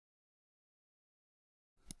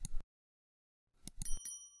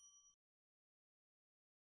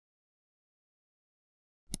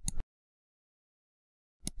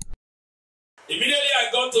Immediately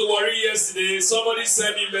I got to worry yesterday. Somebody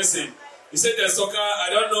sent me a message. He said, Destalker, I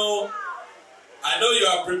don't know. I know you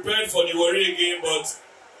are prepared for the worry again, but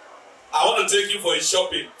I want to take you for a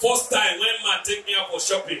shopping. First time when man take me out for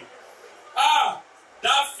shopping.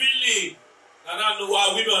 That feeling. And I know why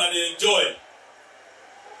women and they enjoy.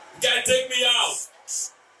 You can take me out.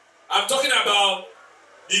 I'm talking about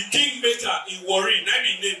the kingmaker in Warri. Not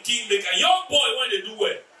be named Kingmaker. Young boy when they do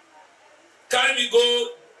well. Carry me go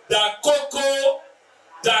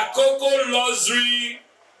Destalker luxury.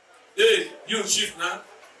 Hey, you chief now.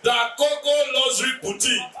 Destalker luxury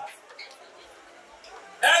boutique.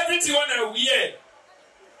 Everything when I wear.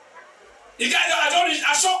 You guys, I don't reach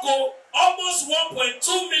Ashoko almost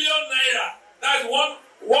 1.2 million naira. That's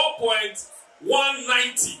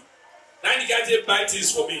 1.190. Now the guy they buy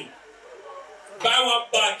things for me. Buy one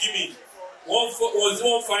bag, give me. One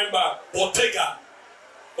fine bag, Bottega.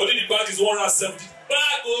 Only the bag is 170.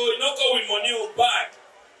 Bag, you not go with money or bag.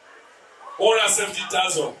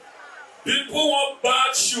 170,000. People want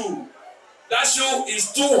bad shoe. That shoe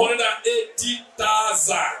is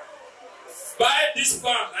 280,000. Buy this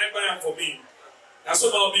bag, I buy it for me. That's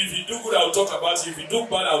what I'll be. If you do good, I'll talk about it. If you do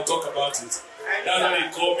bad, I'll talk about it. That's why they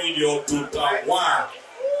call me your total one.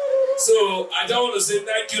 So I just want to say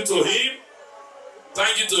thank you to him.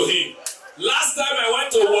 Thank you to him. Last time I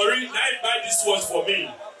went to Warri, now he buy this watch for me.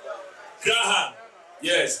 Graham.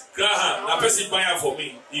 Yes, Graham. That person buy it for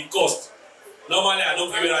me. It cost. Normally I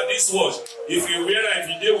don't wear this watch. If you wear it,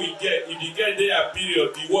 if you get there a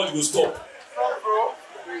period, the watch will stop.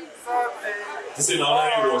 This is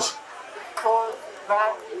another watch.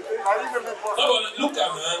 Look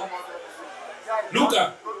at man. Look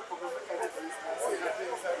at.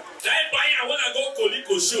 Now I buy it when I go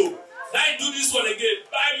Koliko show. Now I do this one again.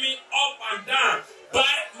 Buy me up and down.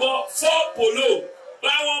 Buy more 4 polo.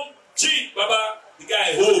 Buy one jean, Baba. The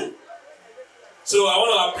guy home. So I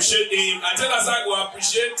want to appreciate him. I tell us I go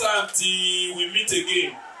appreciate him till we meet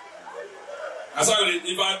again.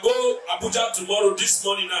 If I go Abuja tomorrow, this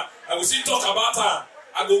morning now, I will still talk about her.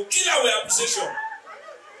 I go kill her with appreciation.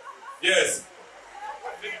 Yes.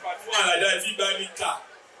 If I do one like that, if you buy me car.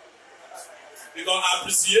 Because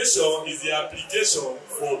appreciation is the application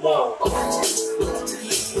for more. We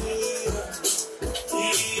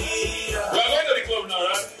are going to the club now,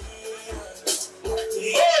 right?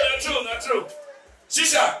 Oh, that's true.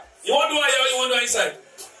 Shisha, you want to do here or you want to do inside?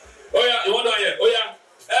 Oh yeah, you want to do here? Oh yeah.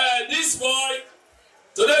 This boy,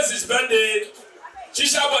 today is his birthday.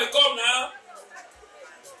 Shisha boy, come now.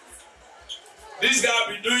 This guy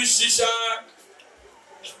been doing shisha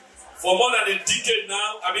for more than a decade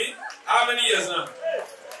now. I mean, how many years now?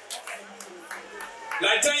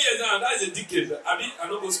 Like 10 years now. That is a decade. I mean, I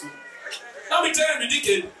don't go to school. Now me 10 years, a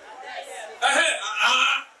decade.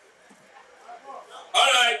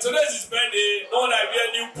 Alright, today is his birthday. No one I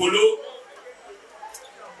wear new polo.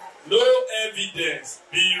 No evidence.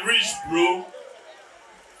 Be rich, bro.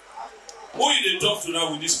 Who you dey talk to now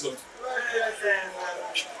with this cloth?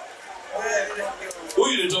 Who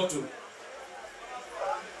you dey talk to?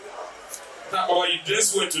 Now, oh, you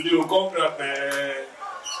dress well today. Oh, congrats, man.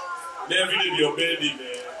 Every day be your birthday,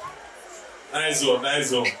 man. Nice one,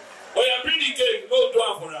 nice one. Oh, yeah, bring the cake. No, do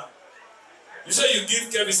it for her. You say you give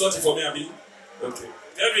Kevin something for me, Abi? Okay.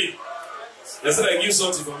 Kevin, they said I give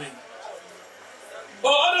something for me. Oh,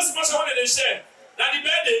 all those special one they share. Now the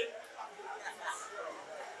birthday.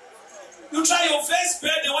 You try your first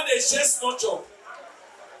birthday when they share snatch up.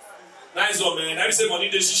 Nice one, man. Now you say money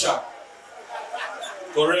they shisha.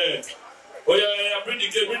 Correct. Oh yeah, bring the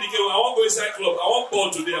cake, bring the cake. I want to go inside club. I want ball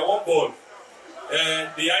today. I want ball. And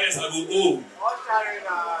the highest I go, oh.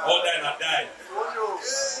 All die and die.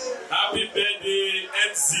 Happy birthday,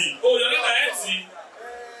 MC. Oh, you're not an MC.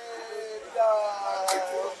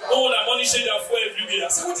 Oh, that money shade that for every day. I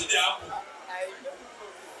said, what did they happen?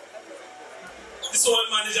 This one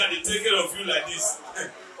manager, they take care of you like this.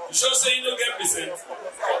 You sure say you don't get percent?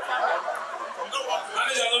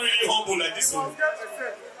 Manager not really humble like this one.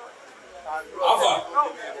 Alpha.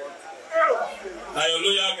 Now your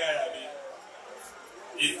loyal guy, I mean.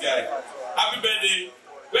 This guy. Happy birthday.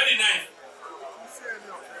 29.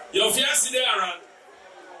 Your fiancé there around.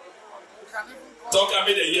 Talk about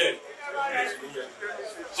the year.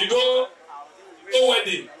 She go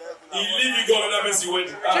wedding. He leave you go another person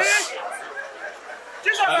wedding. I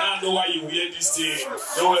don't know why you wear this thing.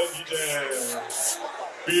 No evidence.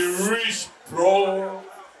 Be rich, bro.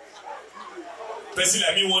 Person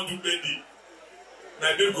like me want to do birthday.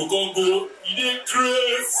 My baby go. You didn't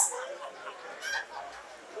craze.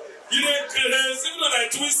 You didn't craze. Even though my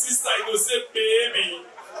twin sister, you go say, baby,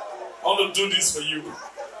 I want to do this for you.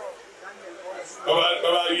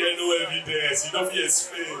 Baba, you get no evidence. You don't feel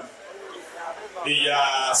explain.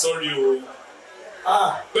 Yeah, sorry.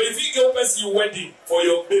 But if you go past your wedding for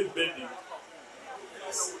your baby,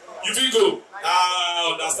 you feel go.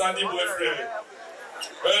 Understanding boyfriend.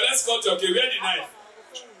 Well, let's cut your okay. Where the knife?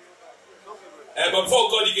 But before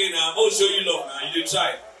God again, I'm going to show you love. Now you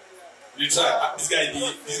try. You try. This guy,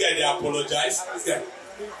 they apologize. This guy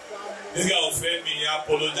offend me. He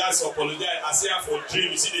apologize. I say I'm for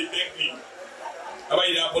dream. You see, they beg me. Baba,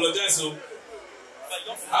 you apologize, so.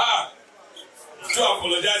 You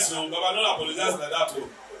apologize, so. Baba, don't apologize like that, so.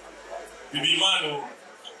 You be man, oh.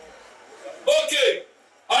 Okay.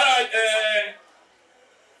 All right.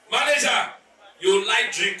 Manager, you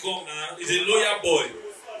like drink on now. He's a lawyer boy.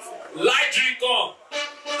 Light drink on.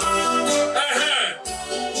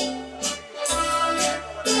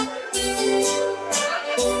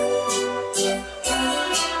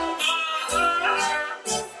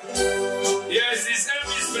 Yes, it's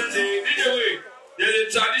Emmy's birthday. Anyway,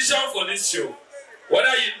 there's a tradition for this show.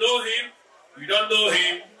 Whether you know him, you don't know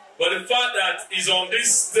him, but the fact that he's on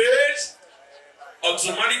this stage,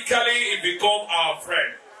 automatically he becomes our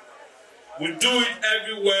friend. We do it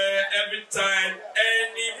everywhere, every time,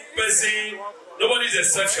 any person. Nobody's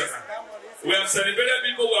exceptional. We have celebrated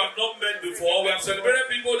people we have not met before. We have celebrated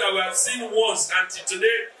people that we have seen once, and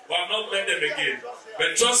today we have not met them again.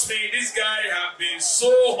 But trust me, this guy has been so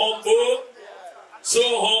humble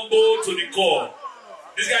to the core.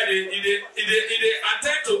 This guy, he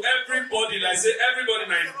attend to everybody, like say everybody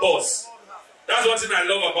na him boss. That's one thing I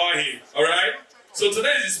love about him. All right. So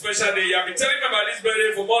today is a special day. I've been telling me about this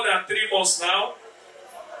birthday for more than 3 months now.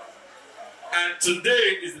 And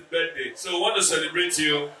today is the birthday. So we want to celebrate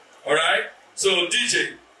you. Alright? So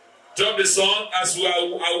DJ, drop the song as we are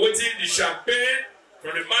waiting the champagne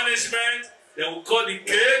from the management. Then we'll call the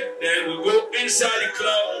cake. Then we'll go inside the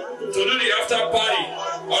club to do the after party.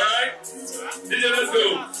 Alright? DJ, let's go.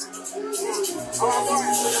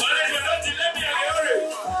 Management, don't delay me, I hurry.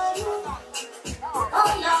 Oh,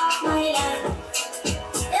 my life.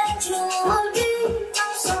 You will be my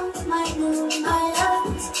song, my moon, my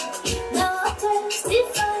light. Now I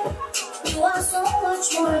testify, you are so much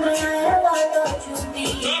more than I ever thought you'd be.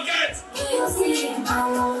 Do you feel my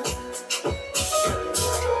love?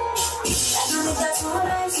 Like now that's more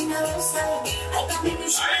eyes in our side. I can make you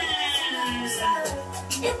shine.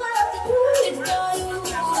 If I have to do it for you.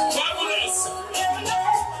 Fabulous!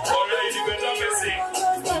 Alright, you better be sing.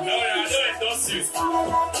 No, I don't endorse you.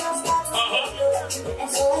 And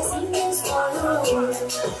so I sing this for you.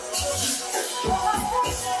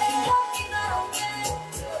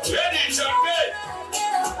 Ready, champagne!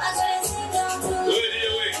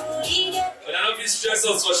 Wait. But I don't be stressed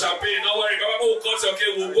out for champagne. Don't worry, Baba will cut you, okay?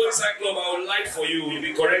 We'll go inside club. I will light for you. You'll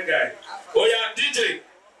be correct guy. Oh yeah, DJ.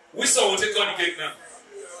 Which song will take on the cake now?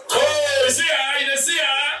 Oh, you see her? You see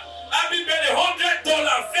her? Happy birthday, $100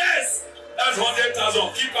 first. That's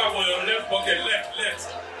 100,000. Keep her for your left pocket. Left.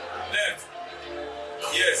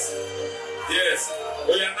 Yes.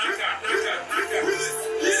 Oh yeah, naka.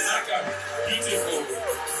 Beautiful.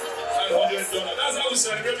 $100. That's how we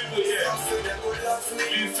celebrate people here.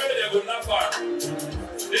 We fail, they go napa.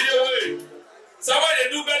 Anyway, somebody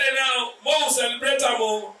do better now. More celebrate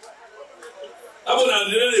more. I'm gonna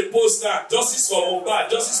really post that. Justice for Mohbad.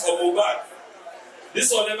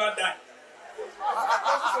 This will never die.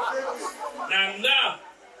 Now,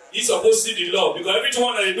 he's supposed to see the law because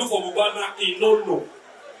everyone that they do for Mohbad now, he don't know.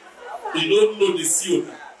 He don't know the seal.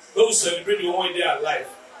 Don't celebrate the one day alive.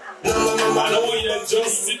 I don't want you to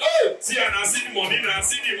just see. Oh, see the money. You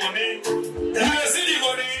see the money.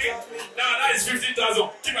 Now that is 50,000.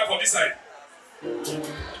 Keep it for this side.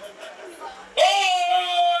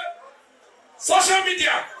 Oh, social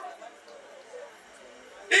media.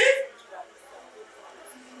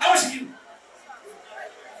 How much you give?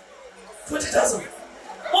 20,000.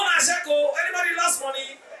 Mona Shako, anybody lost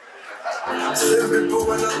money? Oh,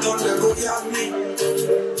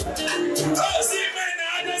 see man,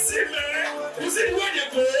 I don't see man. You see where you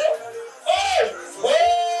go? Oh,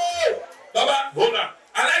 Baba, hold on.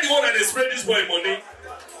 I like the one that they spray this boy money.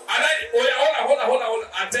 I like. Hold on.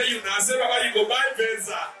 I tell you now, say Baba, you go buy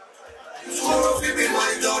Venza. That's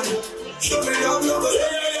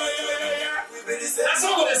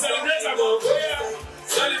how they celebrate. I go,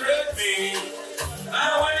 celebrate me. I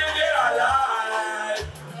want you to get alive.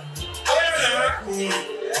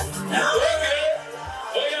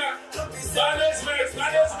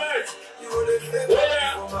 Management. We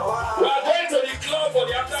are going to the club for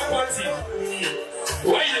the after party.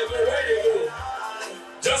 Where you go?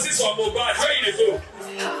 Justice for Mohbad. Where you go?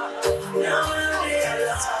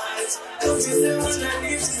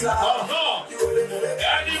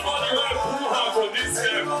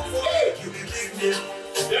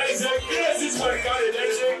 is a grace this one carry. There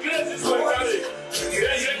is a grace this one carry.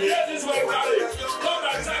 There is a grace this one carry. Come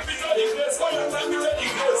and tap it on the grace. Come and tap it on the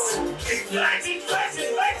grace. Light it, light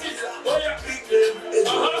it, light it. Oh yeah.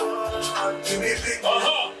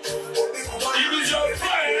 If it's your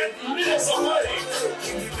friend, you need somebody.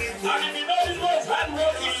 And if you know this was hard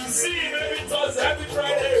working, you see him every Thursday, every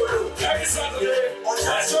Friday, every Saturday.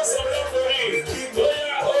 Let's show some love for him. Oh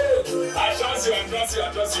yeah, oh. I trust you, I trust you, I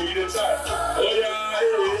trust you. You didn't try. Oh yeah,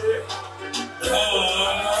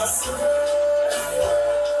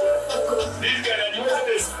 this guy, you want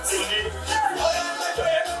this?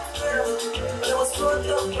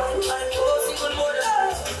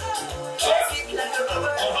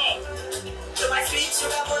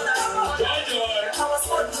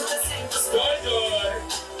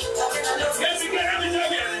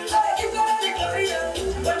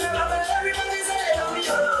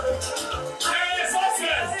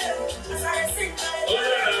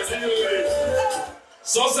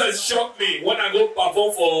 Success shocked me when I go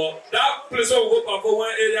perform for that place where we go perform.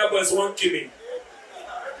 One area boys won't kill me.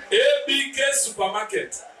 ABK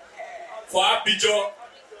supermarket for Abidjan.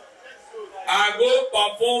 I go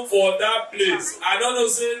perform for that place. I don't know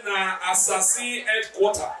say na assassin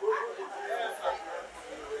headquarter.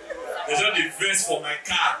 They don't invest for my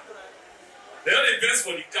car. They don't invest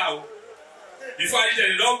for the car. Before I did,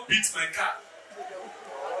 they don't beat my car.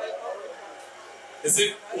 They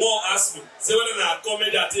say, one ask me, say when I come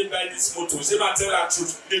here, they buy this motor. Say, I tell the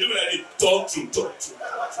truth. They do like they talk true.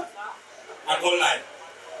 I can't lie.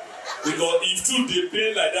 Because if true, they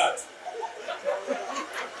pay like that.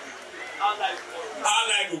 I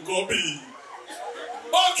like to copy.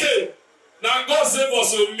 Okay. Now God save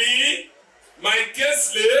us with me, my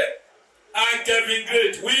Kesley, and Kevin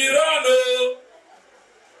Great. We run, oh.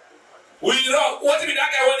 We run. What if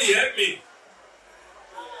that guy want to help me?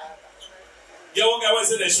 Yeah, one guy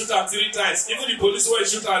said they shoot her 3 times. Even the police were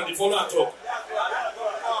shoot her and they follow and talk.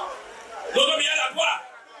 No, me hear that one.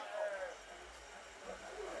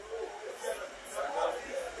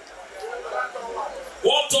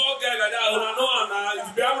 One tall guy like that, I know, and if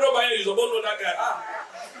you be able to you supposed to know that guy.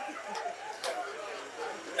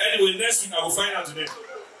 Anyway, next week I will find out today.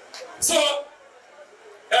 So,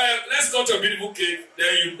 let's cut your beautiful cake.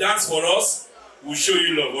 Then you dance for us. We'll show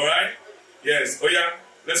you love, alright? Yes. Oh yeah,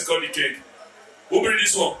 let's cut the cake. Who bring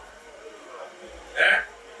this one?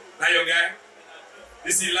 Now your guy.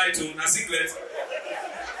 This is light to Nasiklet.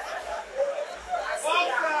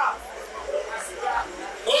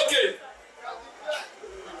 Okay.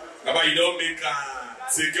 Baba, you don't make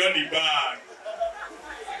secure the bag.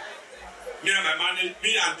 Me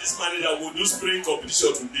and this manager will do spring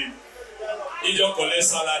competition today. He don't collect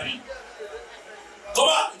salary. Come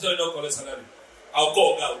on, he don't collect salary. I'll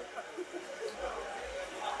call now.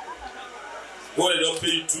 Why they don't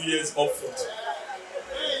pay you 2 years upfront?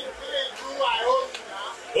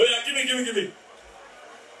 Oh yeah, give me.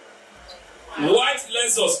 White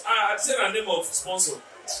Lexus. I said the name of sponsor.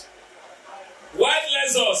 White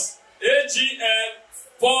Lexus AGL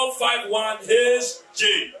 451HJ.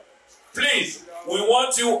 Please, we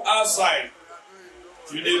want you outside.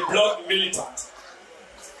 You a blood militant.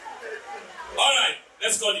 Alright,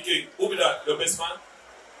 let's call the cake. Who be that? Your best man?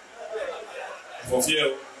 For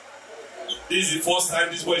fear. This is the first time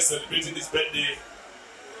this boy is celebrating his birthday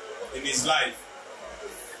in his life.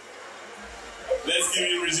 Let's give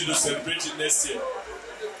him reason to celebrate it next year.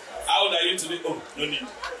 How old are you today? Oh, no need.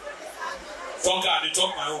 Talker, they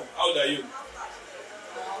talk my own. How old are you?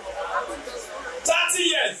 30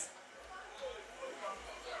 years.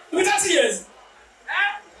 With 30 years.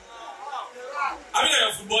 I mean,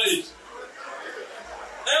 your football age.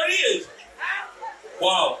 Every age.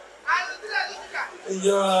 Wow.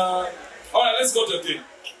 Yeah. Alright, let's go to the thing.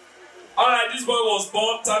 Alright, this boy was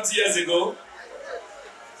born 30 years ago.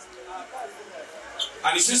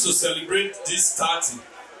 And he used to celebrate this 30.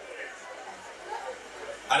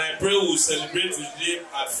 And I pray we'll celebrate with him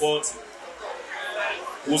at 40.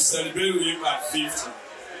 We'll celebrate with him at 50.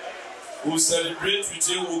 We'll celebrate with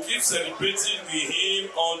him. We'll keep celebrating with him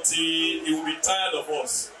until he will be tired of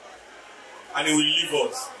us. And he will leave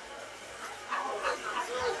us.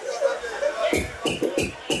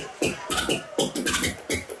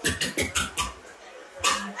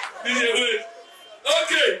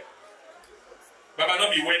 Okay. Baba,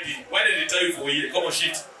 not be wedding. Why did they tell you for a year? Come on,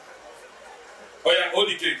 shit. Oh yeah, hold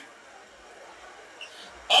the cake.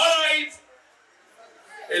 Alright.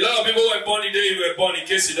 A lot of people were born the day you were born. In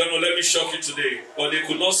case you don't know, let me shock you today. But they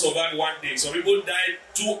could not survive 1 day. Some people died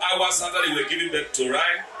 2 hours after they were giving birth to,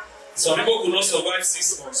 right? Some people could not survive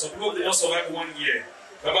 6 months. Some people could not survive 1 year.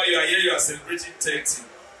 Baba, you are here, you are celebrating 30.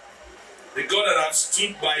 The God that has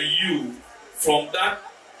stood by you from that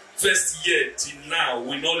first year till now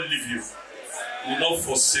will not leave you, will not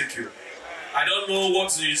forsake you. I don't know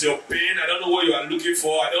what is your pain. I don't know what you are looking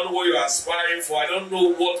for. I don't know what you are aspiring for. I don't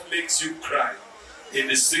know what makes you cry in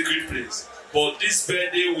the secret place. But this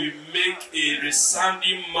birthday will make a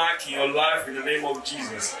resounding mark in your life in the name of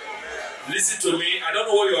Jesus. Listen to me. I don't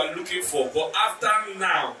know what you are looking for. But after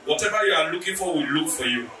now, whatever you are looking for will look for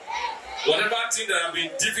you. Whatever thing that has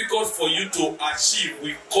been difficult for you to achieve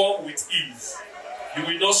will come with ease. You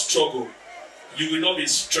will not struggle. You will not be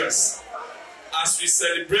stressed. As we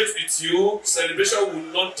celebrate with you, celebration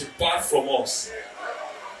will not depart from us.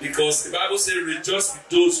 Because the Bible says, rejoice with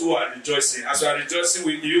those who are rejoicing. As we are rejoicing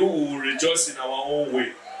with you, we will rejoice in our own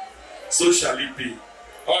way. So shall it be.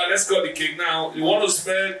 Alright, let's cut the cake now. You want to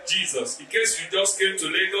spell Jesus. In case you just came to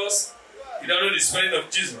Lagos, you don't know the spelling of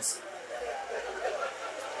Jesus.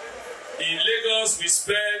 In Lagos, we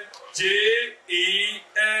spell J-E-S-U-S.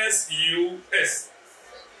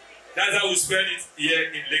 That's how we spell it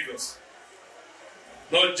here in Lagos.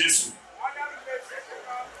 Not Jesus.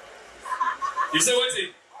 You say what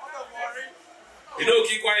thing? You don't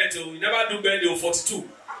keep quiet too. You never do birthday of 42.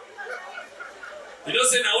 You don't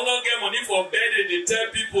say I will not get money for birthday. They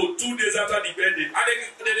tell people 2 days after the birthday. And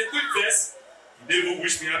they quick verse. They will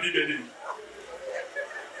wish me happy birthday.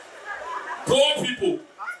 Poor people.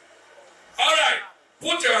 Alright.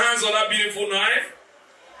 Put your hands on that beautiful knife.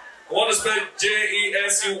 I want to spell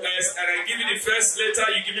J-E-S-U-S, and I give you the first letter,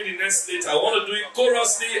 you give me the next letter. I want to do it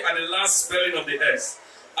chorously at the last spelling of the S.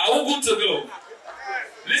 Are we good to go?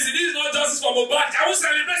 Listen, this is not justice for Mobad. I will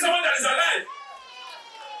celebrate someone that is alive.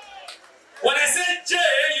 When I say J,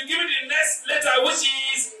 you give me the next letter, which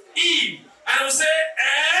is E. And I will say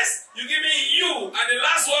S, you give me U, and the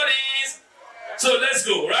last one is... So let's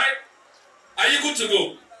go, right? Are you good to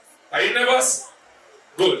go? Are you nervous?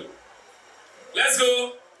 Good. Let's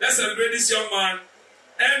go. Let's celebrate this young man.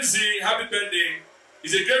 MC, happy birthday.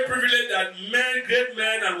 It's a great privilege that great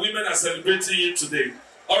men and women are celebrating you today.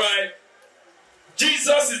 Alright.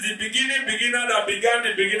 Jesus is the beginner that began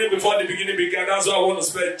the beginning before the beginning began. That's why I want to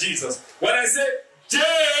spell Jesus. When I say J,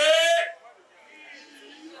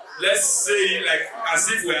 let's say it like as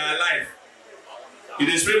if we are alive. You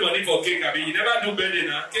dey spray money for cake, I mean, you never do birthday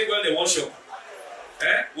now. Cake when they wash up.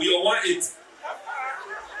 We all want it.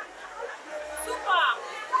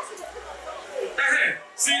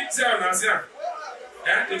 See how now, see how.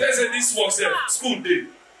 The person say this works here, school day.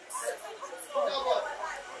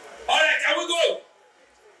 Alright, can we go?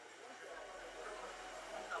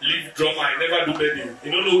 Leave drummer, I never do birthday.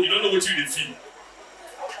 You don't know what you feel.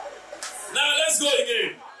 Now let's go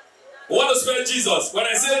again. We want to spell Jesus. When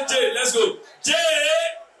I say J, let's go. J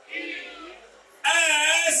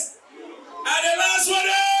S and the last one.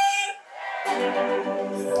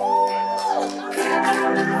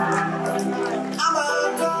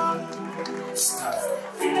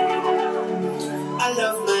 I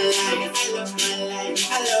love my life, I love my life,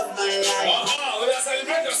 I love my life. We are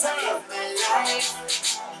celebrating yourself.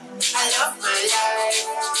 I love my life.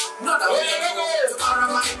 Not a way. Tomorrow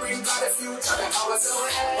might bring back the future. I was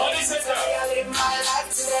away. I live my life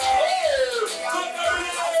today.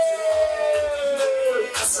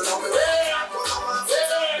 That's a long way. I'm not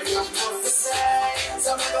to say. So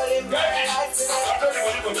I'm gonna live my life today. I'm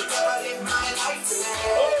gonna live my life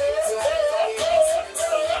today.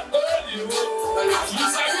 You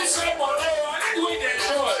sabi say money, I do it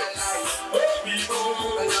enjoy.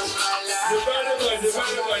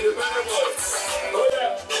 The better boy. Oh yeah.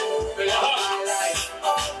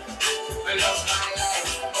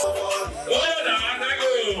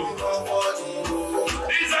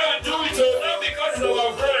 This is how we do it, not because it's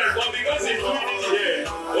our friend, but because he's doing it here.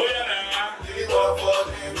 Oh yeah,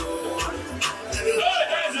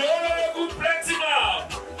 there's a good plenty now.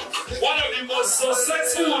 One of the most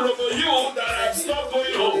successful of you that have stopped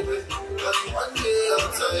going home.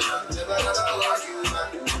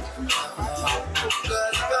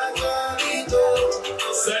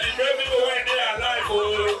 Celebrate people when they are alive, oh.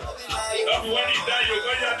 Not when you die, you're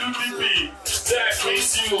going to do DP. Say I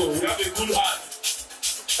praise you, you have a good heart.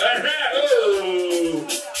 Oh.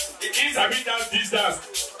 It is a bit dance.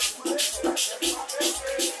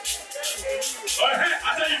 Oh, hey,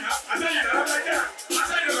 I tell you now, like that.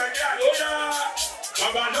 Oh yeah.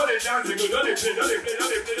 Baba, don't they dance, don't they play. Hey.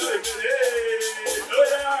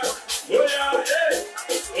 Oh yeah, hey.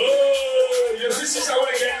 Oh, you see shisha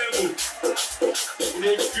when get level.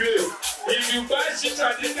 They great. If you buy shisha,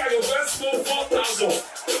 this guy will first smoke 4,000.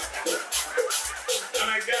 Oh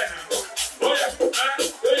my God now. Oh yeah.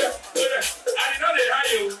 I know they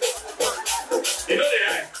hire you. You know they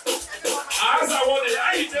hire. I asked her one day,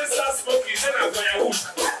 how you just start smoking?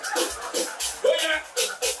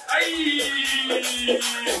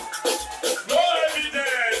 see.